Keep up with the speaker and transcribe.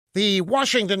The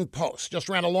Washington Post just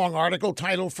ran a long article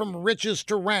titled From Riches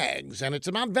to Rags, and it's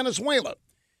about Venezuela.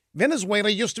 Venezuela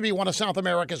used to be one of South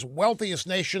America's wealthiest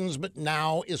nations, but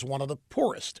now is one of the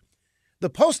poorest. The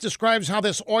Post describes how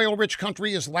this oil-rich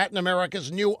country is Latin America's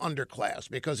new underclass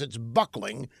because it's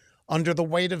buckling under the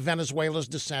weight of Venezuela's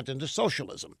descent into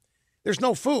socialism. There's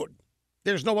no food.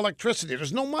 There's no electricity.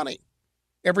 There's no money.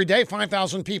 Every day,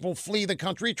 5,000 people flee the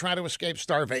country, try to escape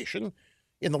starvation.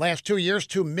 In the last 2 years,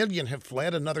 2 million have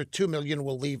fled. Another 2 million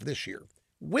will leave this year.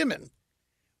 Women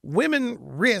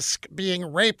risk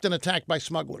being raped and attacked by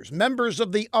smugglers. Members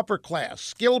of the upper class,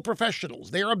 skilled professionals,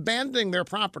 they are abandoning their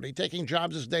property, taking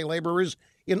jobs as day laborers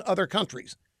in other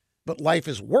countries. But life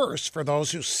is worse for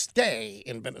those who stay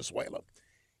in Venezuela.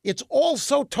 It's all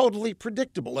so totally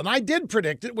predictable, and I did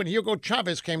predict it when Hugo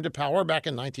Chavez came to power back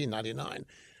in 1999.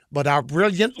 But our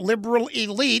brilliant liberal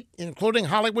elite, including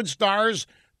Hollywood stars,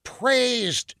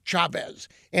 praised Chavez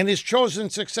and his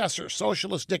chosen successor,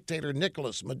 socialist dictator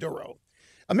Nicolas Maduro.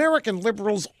 American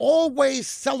liberals always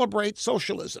celebrate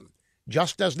socialism,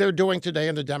 just as they're doing today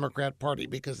in the Democrat Party,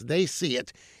 because they see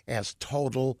it as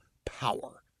total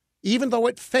power. Even though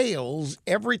it fails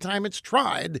every time it's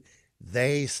tried,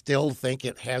 they still think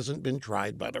it hasn't been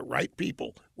tried by the right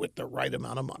people with the right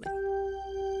amount of money.